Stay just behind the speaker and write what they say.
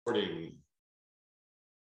Morning.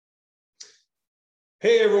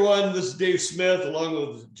 Hey everyone, this is Dave Smith along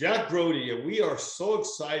with Jack Broudy, and we are so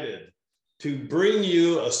excited to bring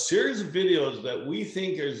you a series of videos that we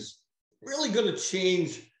think is really going to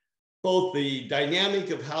change both the dynamic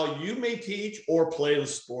of how you may teach or play the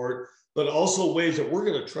sport, but also ways that we're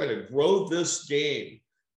going to try to grow this game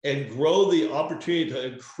and grow the opportunity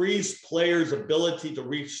to increase players' ability to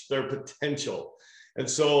reach their potential. And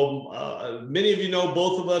so many of you know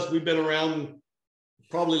both of us, we've been around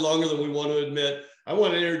probably longer than we want to admit. I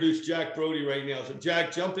want to introduce Jack Broudy right now. So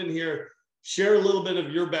Jack, jump in here, share a little bit of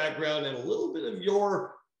your background and a little bit of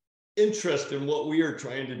your interest in what we are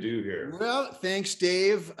trying to do here. Well, thanks,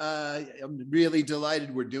 Dave. I'm really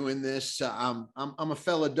delighted we're doing this. I'm a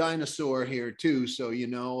fellow dinosaur here too. So,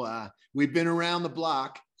 we've been around the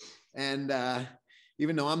block, and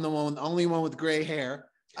even though I'm the only one with gray hair,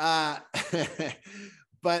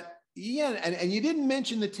 but yeah, and you didn't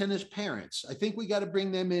mention the tennis parents. I think we got to bring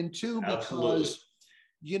them in too, because,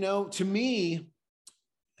 to me,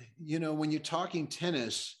 when you're talking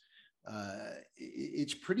tennis,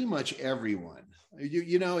 it's pretty much everyone.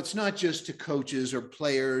 It's not just to coaches or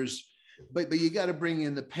players, but you got to bring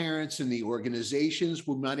in the parents and the organizations.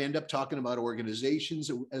 We might end up talking about organizations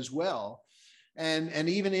as well. And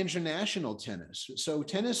even international tennis. So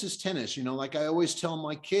tennis is tennis, like I always tell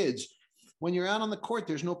my kids, when you're out on the court,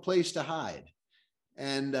 there's no place to hide.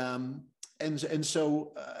 So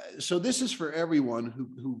this is for everyone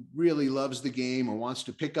who really loves the game or wants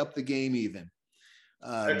to pick up the game even.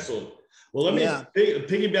 Excellent. Well, let me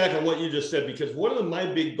piggyback on what you just said, because one of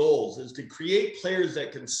my big goals is to create players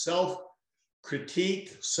that can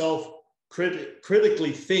self-critique,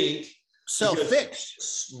 self-critically think.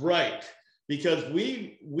 Self-fix. Right. Because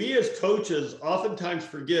we as coaches oftentimes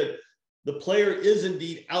forget the player is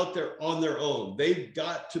indeed out there on their own. They've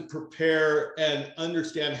got to prepare and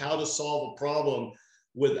understand how to solve a problem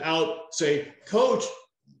without saying, Coach,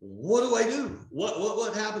 what do I do?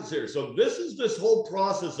 What happens here? So this is this whole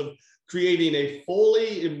process of creating a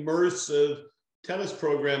fully immersive tennis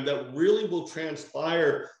program that really will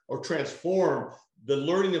transpire or transform the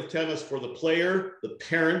learning of tennis for the player, the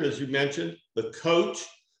parent, as you mentioned, the coach,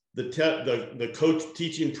 the coach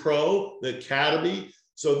teaching pro, the academy.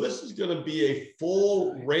 So this is going to be a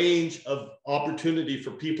full range of opportunity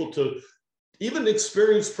for people to even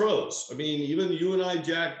experienced pros. I mean, even you and I,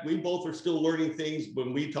 Jack, we both are still learning things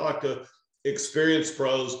when we talk to experienced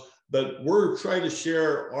pros, but we're trying to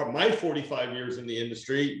share my 45 years in the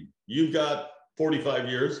industry. You've got 45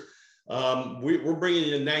 years. We're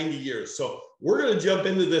bringing in 90 years. So we're going to jump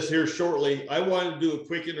into this here shortly. I wanted to do a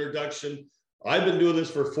quick introduction. I've been doing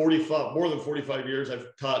this for more than 45 years.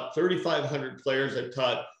 I've taught 3,500 players. I've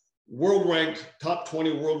taught top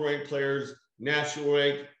 20 world ranked players, national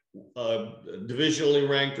ranked, divisionally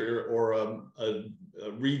ranked, or a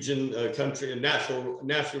region, country, and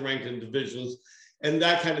nationally ranked in divisions, and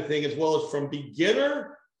that kind of thing, as well as from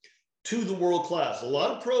beginner to the world class. A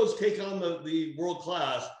lot of pros take on the world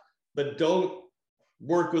class, but don't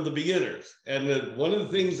work with the beginners. And one of the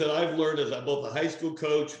things that I've learned as both a high school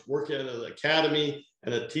coach, working at an academy,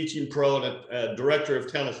 and a teaching pro and a director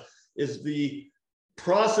of tennis, is the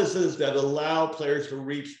processes that allow players to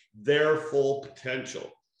reach their full potential.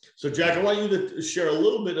 So Jack, I want you to share a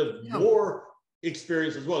little bit of your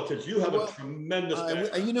experience as well, because you have a tremendous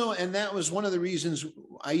background. And that was one of the reasons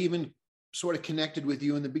I even sort of connected with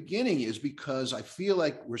you in the beginning, is because I feel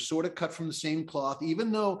like we're sort of cut from the same cloth, even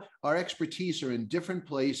though our expertise are in different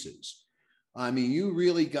places. I mean, you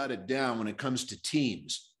really got it down when it comes to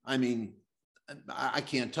teams. I mean, I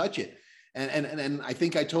can't touch it. And I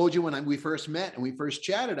think I told you when we first met and we first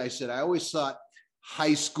chatted, I said, I always thought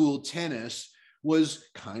high school tennis was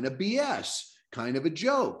kind of BS, kind of a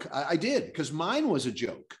joke. I did, because mine was a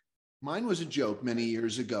joke. Mine was a joke many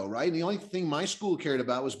years ago, right? And the only thing my school cared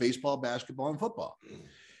about was baseball, basketball, and football.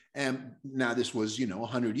 And now this was,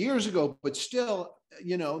 100 years ago, but still,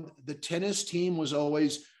 the tennis team was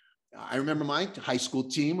always, I remember my high school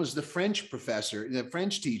team was the French professor, the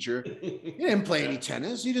French teacher. He didn't play any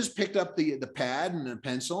tennis. He just picked up the pad and a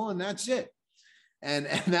pencil, and that's it. And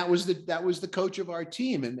that was the coach of our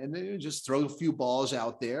team. And they just throw a few balls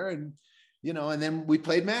out there, and then we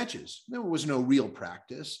played matches. There was no real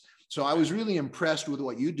practice. So I was really impressed with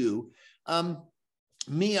what you do.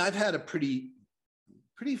 I've had a pretty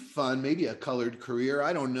fun, maybe a colored career.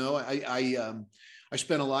 I don't know. I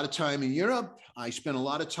spent a lot of time in Europe. I spent a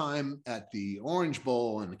lot of time at the Orange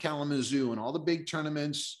Bowl and the Kalamazoo and all the big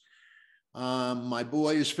tournaments. My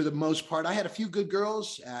boys, for the most part, I had a few good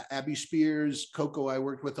girls, Abby Spears, Coco I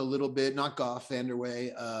worked with a little bit, not Goff,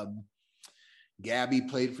 Vanderway. Gabby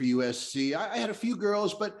played for USC. I had a few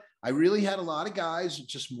girls, but I really had a lot of guys.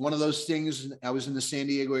 Just one of those things. I was in the San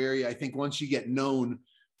Diego area. I think once you get known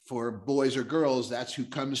for boys or girls, that's who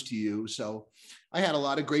comes to you. So I had a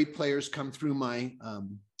lot of great players come through my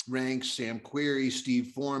ranks: Sam Query, Steve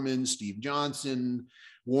Foreman, Steve Johnson,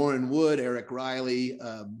 Warren Wood, Eric Riley,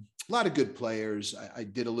 a lot of good players. I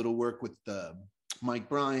did a little work with Mike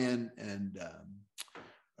Bryan and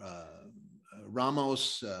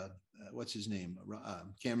Ramos. What's his name?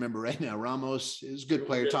 Can't remember right now. Ramos is a good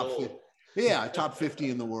player. Top 50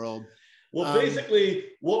 in the world. Well, basically,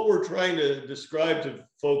 what we're trying to describe to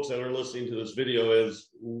folks that are listening to this video is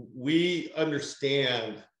we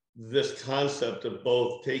understand this concept of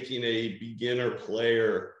both taking a beginner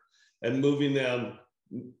player and moving them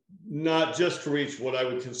not just to reach what I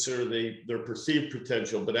would consider their perceived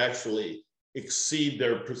potential, but actually exceed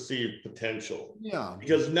their perceived potential. Yeah.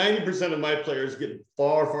 Because 90% of my players get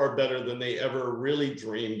far, far better than they ever really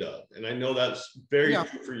dreamed of. And I know that's very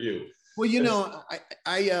true for you. Well,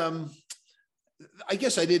 I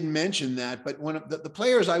guess I didn't mention that, but one of the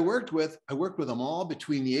players I worked with them all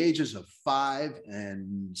between the ages of 5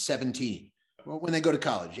 and 17. Well, when they go to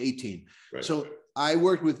college, 18. Right. So I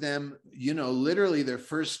worked with them, literally their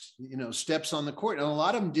first, steps on the court. And a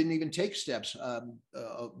lot of them didn't even take steps. A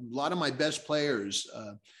lot of my best players,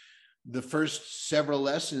 the first several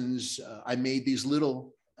lessons, I made these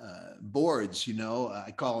little boards,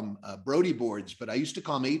 I call them Broudy boards, but I used to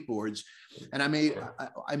call them 8 boards. And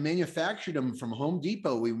I manufactured them from Home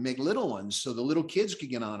Depot. We would make little ones so the little kids could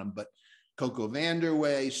get on them. But Coco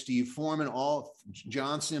Vanderway, Steve Foreman,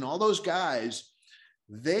 Johnson, all those guys,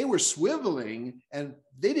 they were swiveling and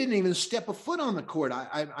they didn't even step a foot on the court.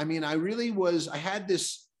 I had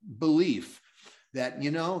this belief that,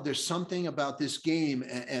 there's something about this game,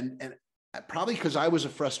 and probably because I was a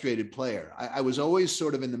frustrated player. I was always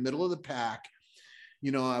sort of in the middle of the pack.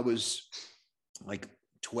 I was like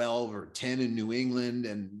 12 or 10 in New England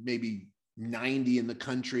and maybe 90 in the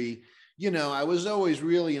country. I was always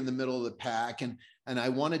really in the middle of the pack, and I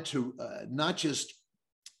wanted to not just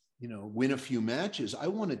win a few matches. I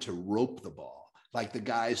wanted to rope the ball like the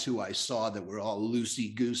guys who I saw that were all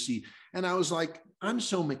loosey-goosey. And I was like, I'm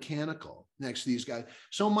so mechanical next to these guys.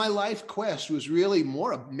 So my life quest was really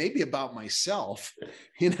more maybe about myself,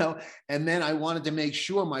 and then I wanted to make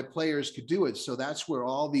sure my players could do it. So that's where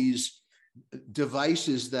all these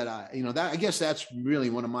devices that I guess that's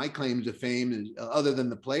really one of my claims to fame is, other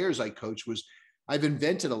than the players I coach, was I've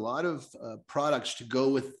invented a lot of products to go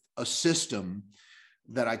with a system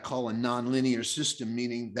that I call a nonlinear system,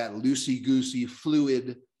 meaning that loosey-goosey,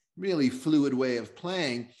 really fluid way of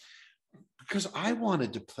playing, because I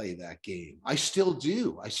wanted to play that game. I still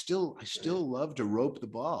do. I still love to rope the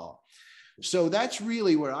ball. So that's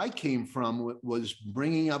really where I came from, was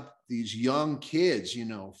bringing up these young kids,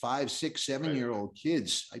 5, 6, 7-year-old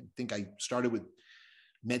kids. I think I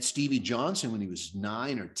met Stevie Johnson when he was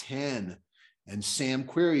 9 or 10, and Sam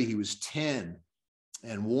Query, he was 10.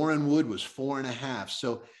 And Warren Wood was 4.5.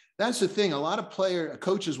 So that's the thing. A lot of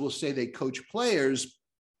coaches will say they coach players,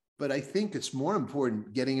 but I think it's more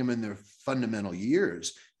important getting them in their fundamental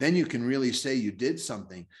years. Then you can really say you did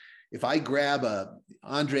something. If I grab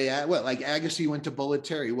like Agassi went to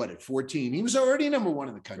Bollettieri, at 14, he was already number 1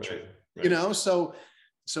 in the country, right. So,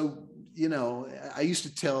 I used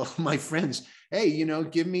to tell my friends, hey,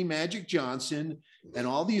 give me Magic Johnson and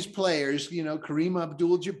all these players, Kareem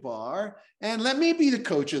Abdul-Jabbar, and let me be the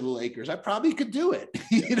coach of the Lakers. I probably could do it,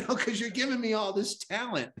 because you're giving me all this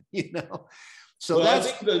talent, So well,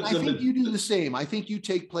 I think you do the same. I think you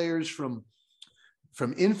take players from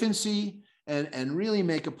infancy and really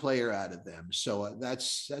make a player out of them. So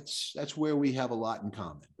that's where we have a lot in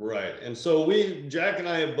common. Right. And so Jack and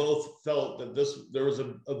I have both felt that there was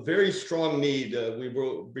a very strong need.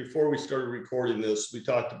 Before we started recording this, we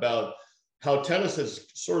talked about how tennis has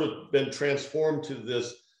sort of been transformed to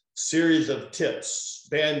this series of tips,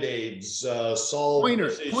 Band-Aids, solve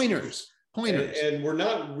pointers. And we're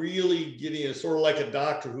not really getting it, sort of like a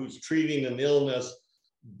doctor who's treating an illness,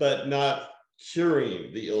 but not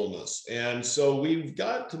curing the illness. And so we've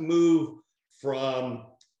got to move from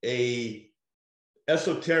a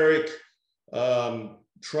esoteric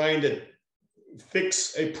trying to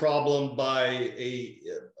fix a problem by a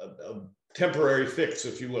temporary fix,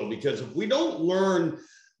 if you will, because if we don't learn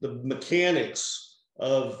the mechanics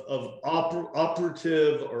of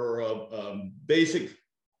operative or basic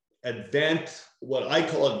what I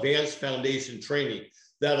call advanced foundation training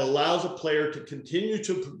that allows a player to continue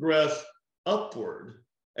to progress upward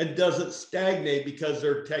and doesn't stagnate because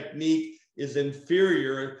their technique is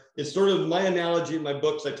inferior. It's sort of my analogy in my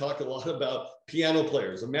books. I talk a lot about piano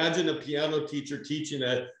players. Imagine a piano teacher teaching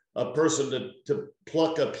a person to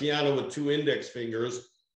pluck a piano with 2 index fingers.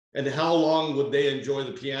 And how long would they enjoy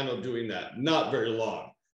the piano doing that? Not very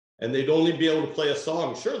long. And they'd only be able to play a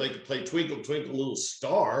song. Sure, they could play Twinkle, Twinkle, Little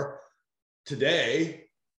Star today,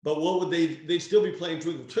 but what would they'd still be playing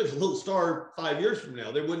Twinkle, Twinkle, Little Star 5 years from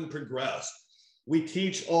now. They wouldn't progress. We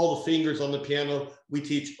teach all the fingers on the piano. We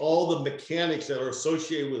teach all the mechanics that are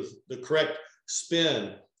associated with the correct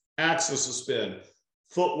spin, axis of spin,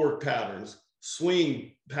 footwork patterns,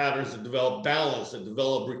 swing patterns that develop balance, that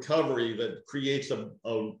develop recovery, that creates a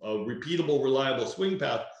repeatable, reliable swing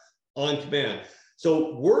path on command.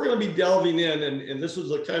 So we're going to be delving in, and this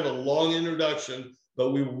was a kind of a long introduction,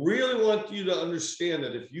 but we really want you to understand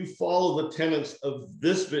that if you follow the tenets of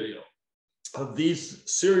this video, of these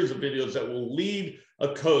series of videos that will lead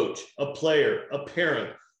a coach, a player, a parent,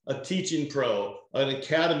 a teaching pro, an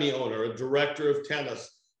academy owner, a director of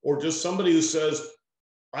tennis, or just somebody who says,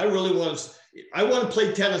 I want to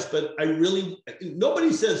play tennis, but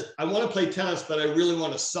nobody says, I want to play tennis, but I really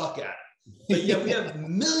want to suck at it. But yet we have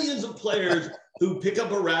millions of players who pick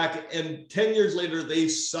up a racket and 10 years later, they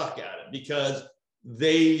suck at it because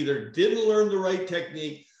they either didn't learn the right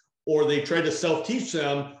technique or they tried to self-teach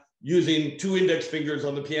them using 2 index fingers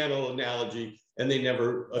on the piano analogy, and they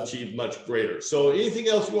never achieved much greater. So anything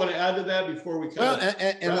else you want to add to that before we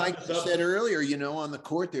and like I said earlier, on the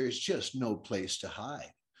court, there's just no place to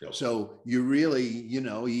hide. Yep. So you really,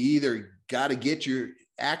 you either got to get your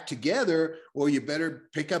act together or you better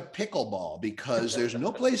pick up pickleball because there's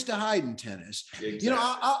no place to hide in tennis. Exactly.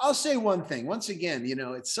 I'll say one thing. Once again,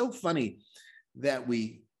 it's so funny that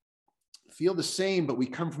we feel the same, but we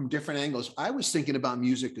come from different angles. I was thinking about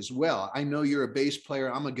music as well. I know you're a bass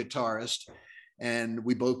player. I'm a guitarist, and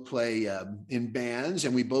we both play in bands,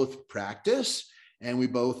 and we both practice, and we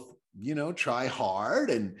both, try hard,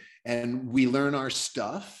 and we learn our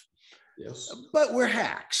stuff. Yes. But we're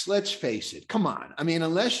hacks. Let's face it. Come on. I mean,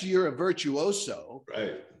 unless you're a virtuoso,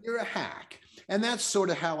 right, you're a hack. And that's sort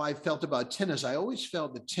of how I felt about tennis. I always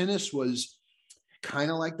felt that tennis was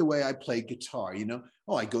kind of like the way I play guitar,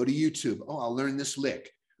 Oh, I go to YouTube. Oh, I'll learn this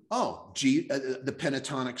lick. Oh, the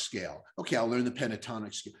pentatonic scale. Okay, I'll learn the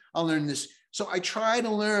pentatonic scale. I'll learn this. So I try to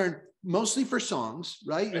learn mostly for songs,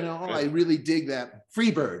 right? I really dig that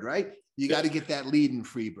Freebird, right? You got to get that lead in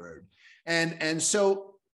Freebird. And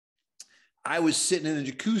so I was sitting in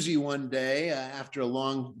the jacuzzi one day after a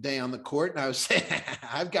long day on the court, and I was saying,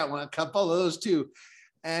 I've got a couple of those too.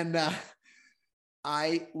 And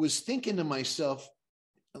I was thinking to myself,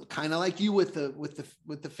 kind of like you with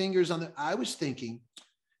the fingers on the, I was thinking,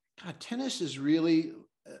 God, tennis is really,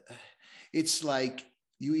 it's like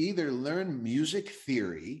you either learn music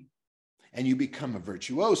theory and you become a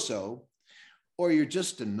virtuoso, or you're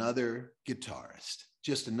just another guitarist,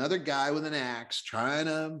 just another guy with an axe trying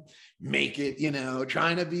to make it,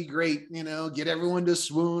 trying to be great, get everyone to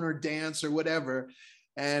swoon or dance or whatever,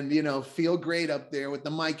 and, feel great up there with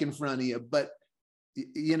the mic in front of you. But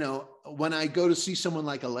when I go to see someone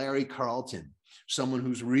like a Larry Carlton, someone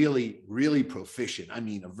who's really, really proficient, I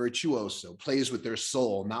mean, a virtuoso, plays with their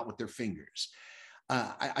soul, not with their fingers.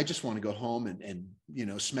 I just want to go home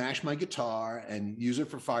and smash my guitar and use it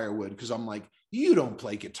for firewood, because I'm like, you don't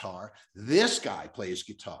play guitar. This guy plays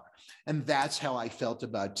guitar. And that's how I felt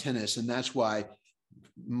about tennis. And that's why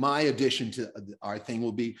my addition to our thing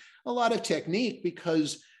will be a lot of technique,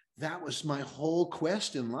 because that was my whole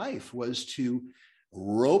quest in life, was to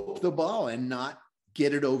rope the ball and not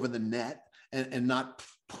get it over the net and not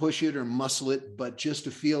push it or muscle it, but just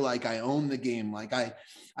to feel like I own the game, like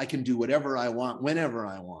I can do whatever I want, whenever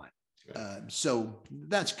I want. So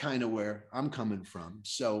that's kind of where I'm coming from.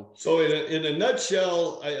 So in a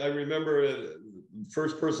nutshell, I remember the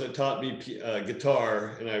first person that taught me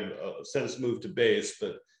guitar, and I've since moved to bass,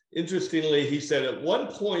 but interestingly, he said at one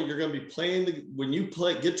point you're going to be playing, when you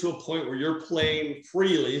get to a point where you're playing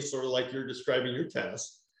freely, sort of like you're describing your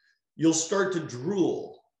tennis, you'll start to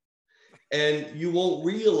drool and you won't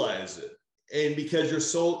realize it. And because you're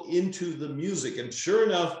so into the music, and sure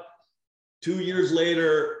enough, 2 years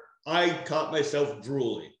later, I caught myself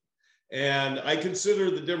drooling. And I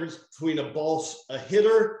consider the difference between a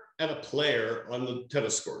hitter and a player on the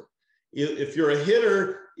tennis court. If you're a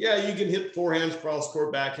hitter, yeah, you can hit forehands, cross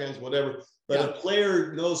court, backhands, whatever. But a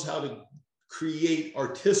player knows how to create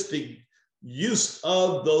artistic use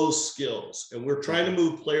of those skills. And we're trying to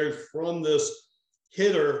move players from this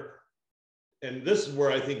hitter. And this is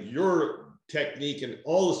where I think your technique and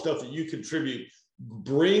all the stuff that you contribute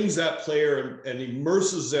brings that player and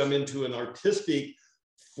immerses them into an artistic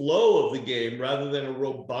flow of the game rather than a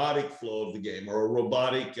robotic flow of the game, or a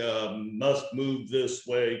robotic must move this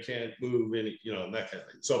way, can't move any, that kind of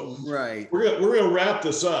thing. So right, we're gonna wrap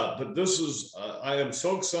this up, but this is I am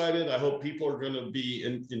so excited. I hope people are going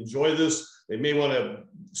to enjoy this. They may want to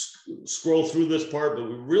scroll through this part, but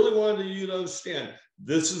we really wanted you to understand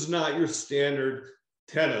this is not your standard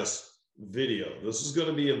tennis video. This is going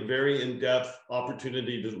to be a very in-depth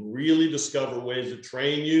opportunity to really discover ways to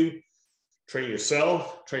train you, train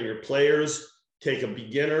yourself, train your players, take a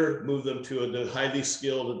beginner, move them to a highly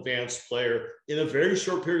skilled, advanced player in a very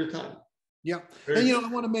short period of time. Yeah. And, I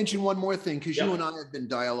want to mention one more thing, because you and I have been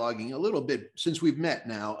dialoguing a little bit since we've met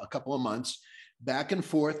now, a couple of months, back and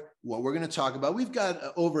forth, what we're going to talk about. We've got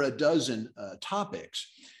over a dozen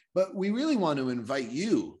topics, but we really want to invite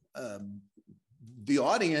you, the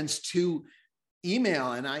audience, to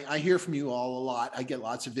email. And I hear from you all a lot. I get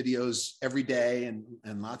lots of videos every day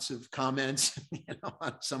and lots of comments,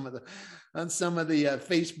 on some of the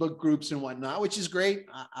Facebook groups and whatnot, which is great.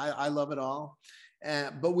 I love it all.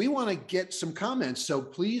 But we want to get some comments. So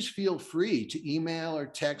please feel free to email or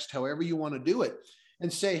text, however you want to do it,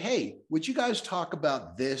 and say, hey, would you guys talk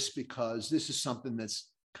about this? Because this is something that's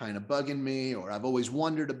kind of bugging me, or I've always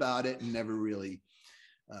wondered about it and never really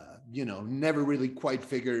quite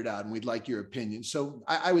figured it out, and we'd like your opinion. So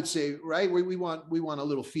I would say, right, we want a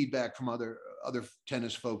little feedback from other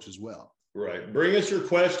tennis folks as well. Right. Bring us your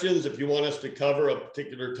questions. If you want us to cover a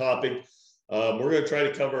particular topic, we're going to try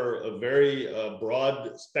to cover a very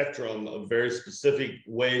broad spectrum of very specific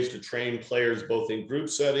ways to train players, both in group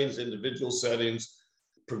settings, individual settings,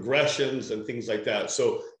 progressions, and things like that.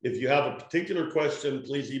 So if you have a particular question,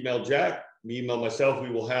 please email Jack. Email myself. We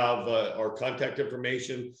will have our contact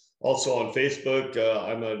information. Also on Facebook,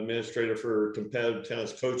 I'm an administrator for competitive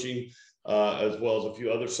tennis coaching, as well as a few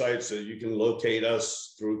other sites. So you can locate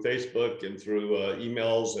us through Facebook and through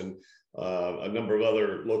emails and a number of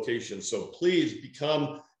other locations. So please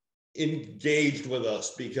become engaged with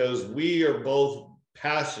us, because we are both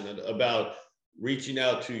passionate about reaching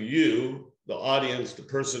out to you, the audience, the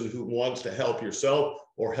person who wants to help yourself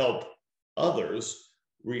or help others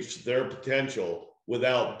reach their potential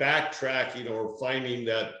without backtracking or finding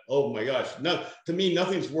that, oh my gosh, to me,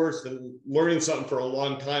 nothing's worse than learning something for a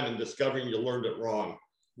long time and discovering you learned it wrong.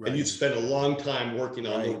 Right. And you spent a long time working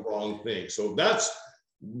on the wrong thing. So that's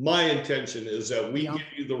my intention, is that we give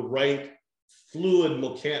you the right fluid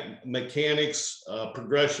mechanics,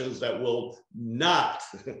 progressions that will not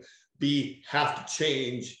have to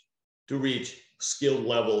change to reach skilled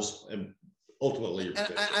levels and ultimately your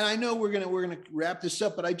potential. And I know we're gonna wrap this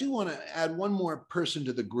up, but I do want to add one more person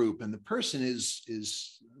to the group, and the person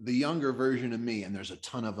is the younger version of me, and there's a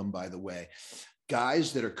ton of them, by the way.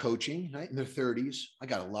 Guys that are coaching, right, in their 30s. I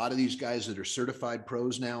got a lot of these guys that are certified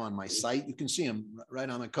pros now on my site. You can see them right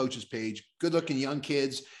on the coach's page. Good looking young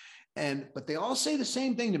kids, but they all say the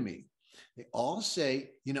same thing to me. They all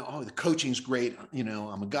say, oh, the coaching's great.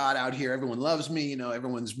 I'm a god out here. Everyone loves me.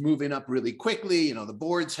 Everyone's moving up really quickly. The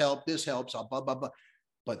boards help. This helps. Blah, blah, blah.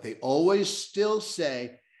 But they always still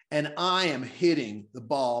say, and I am hitting the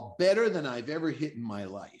ball better than I've ever hit in my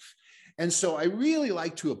life. And so I really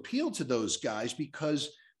like to appeal to those guys, because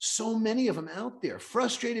so many of them out there,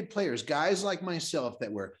 frustrated players, guys like myself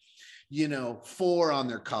that were, 4 on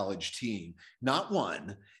their college team, not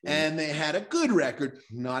 1. And they had a good record,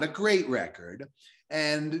 not a great record.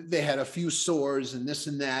 And they had a few sores and this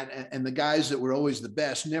and that. And the guys that were always the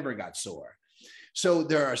best never got sore. So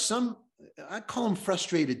there are some, I call them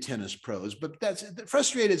frustrated tennis pros, but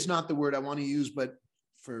frustrated is not the word I want to use, but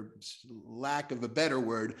for lack of a better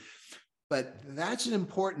word. But that's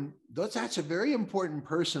a very important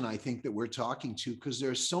person, I think, that we're talking to, because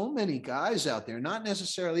there's so many guys out there, not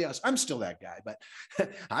necessarily us. I'm still that guy, but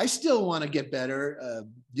I still want to get better,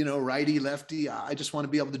 righty, lefty. I just want to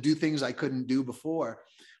be able to do things I couldn't do before.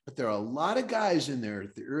 But there are a lot of guys in their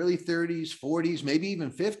early 30s, 40s, maybe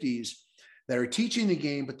even 50s that are teaching the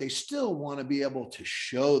game, but they still want to be able to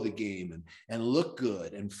show the game and look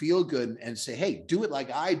good and feel good and say, hey, do it like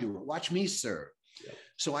I do it. Watch me serve. Yep.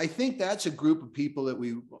 So I think that's a group of people that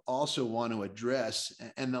we also want to address.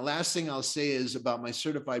 And the last thing I'll say is about my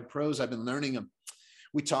certified pros. I've been learning them.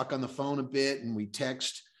 We talk on the phone a bit and we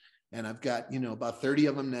text, and I've got, about 30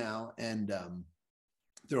 of them now. And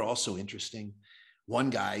they're also interesting.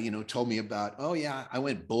 One guy, told me about, oh yeah, I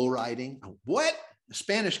went bull riding. What? A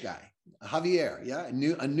Spanish guy, Javier. Yeah.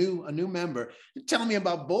 A new member telling me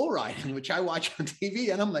about bull riding, which I watch on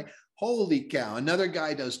TV. And I'm like, holy cow. Another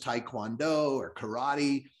guy does Taekwondo or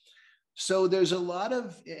karate. So there's a lot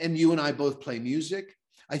of, and you and I both play music.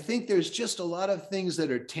 I think there's just a lot of things that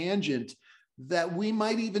are tangent that we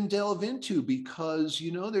might even delve into, because,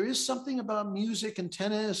 there is something about music and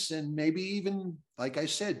tennis and maybe even, like I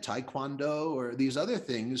said, Taekwondo or these other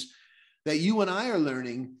things that you and I are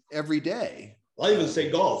learning every day. I'll even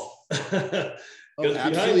say golf. Oh,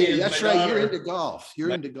 absolutely. That's right. You're into golf.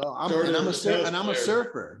 You're into golf. I'm a surfer.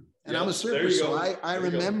 And I'm a surfer. So I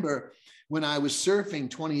remember when I was surfing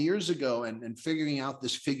 20 years ago and figuring out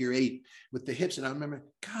this figure eight with the hips. And I remember,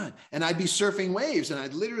 God, and I'd be surfing waves and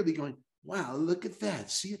I'd literally going, wow, look at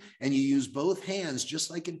that. See, and you use both hands,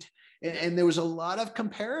 just like and there was a lot of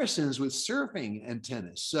comparisons with surfing and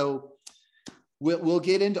tennis. So we'll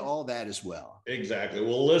get into all that as well. Exactly.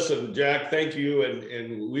 Well, listen, Jack, thank you.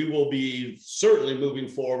 And we will be certainly moving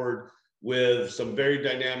forward with some very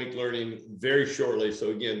dynamic learning very shortly.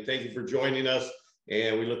 So again, thank you for joining us.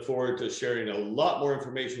 And we look forward to sharing a lot more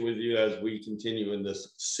information with you as we continue in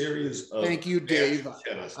this series of Thank you, Dave.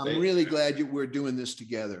 tennis. I'm really glad we're doing this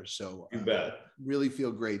together. So you bet. Really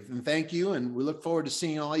feel great. And thank you. And we look forward to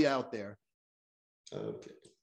seeing all you out there. Okay.